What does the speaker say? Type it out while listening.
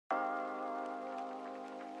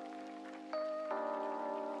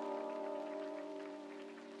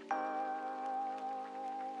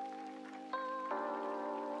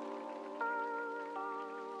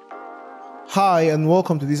Hi and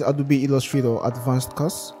welcome to this Adobe Illustrator advanced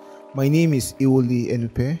course. My name is Iwoli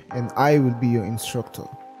Enupe and I will be your instructor.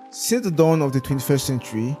 Since the dawn of the 21st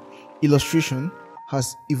century, illustration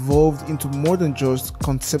has evolved into more than just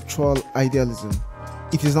conceptual idealism.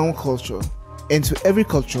 It is now culture, and to every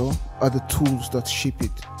culture are the tools that shape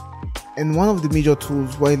it. And one of the major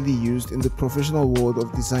tools widely used in the professional world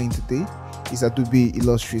of design today is Adobe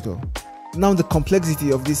Illustrator. Now, the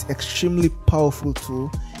complexity of this extremely powerful tool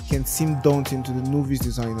can seem daunting to the novice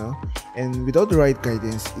designer, and without the right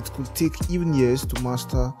guidance, it could take even years to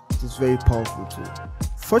master this very powerful tool.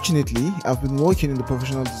 Fortunately, I've been working in the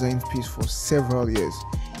professional design space for several years,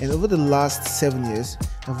 and over the last 7 years,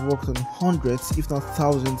 I've worked on hundreds, if not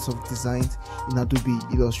thousands, of designs in Adobe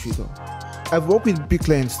Illustrator. I've worked with big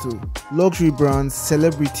clients too, luxury brands,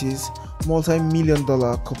 celebrities,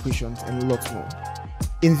 multi-million-dollar corporations, and lots more.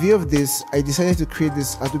 In view of this, I decided to create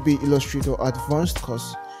this Adobe Illustrator advanced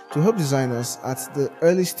course to help designers at the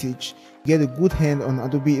early stage get a good hand on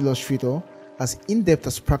Adobe Illustrator, as in-depth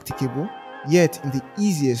as practicable, yet in the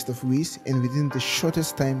easiest of ways and within the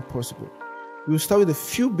shortest time possible. We will start with a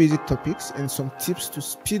few basic topics and some tips to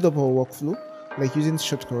speed up our workflow, like using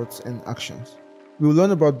shortcuts and actions. We will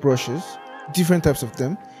learn about brushes, different types of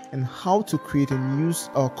them, and how to create and use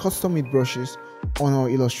our custom-made brushes on our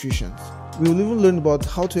illustrations. We will even learn about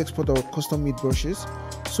how to export our custom-made brushes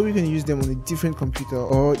so we can use them on a different computer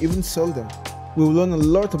or even sell them. We will learn a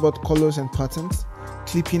lot about colors and patterns,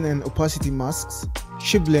 clipping and opacity masks,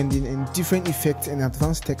 shape blending, and different effects and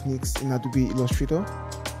advanced techniques in Adobe Illustrator.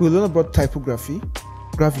 We will learn about typography,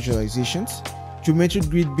 graph visualizations, geometric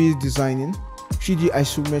grid-based designing, 3D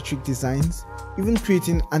isometric designs, even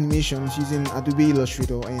creating animations using Adobe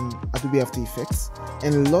Illustrator and Adobe After Effects,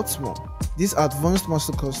 and lots more. This advanced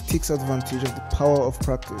master course takes advantage of the power of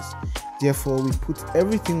practice. Therefore, we put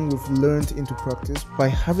everything we've learned into practice by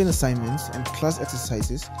having assignments and class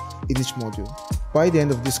exercises in each module. By the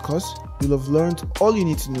end of this course, you'll have learned all you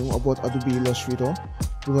need to know about Adobe Illustrator,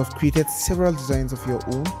 you'll have created several designs of your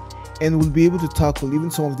own, and will be able to tackle even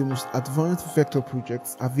some of the most advanced vector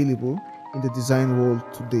projects available in the design world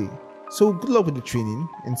today. So good luck with the training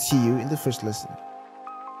and see you in the first lesson.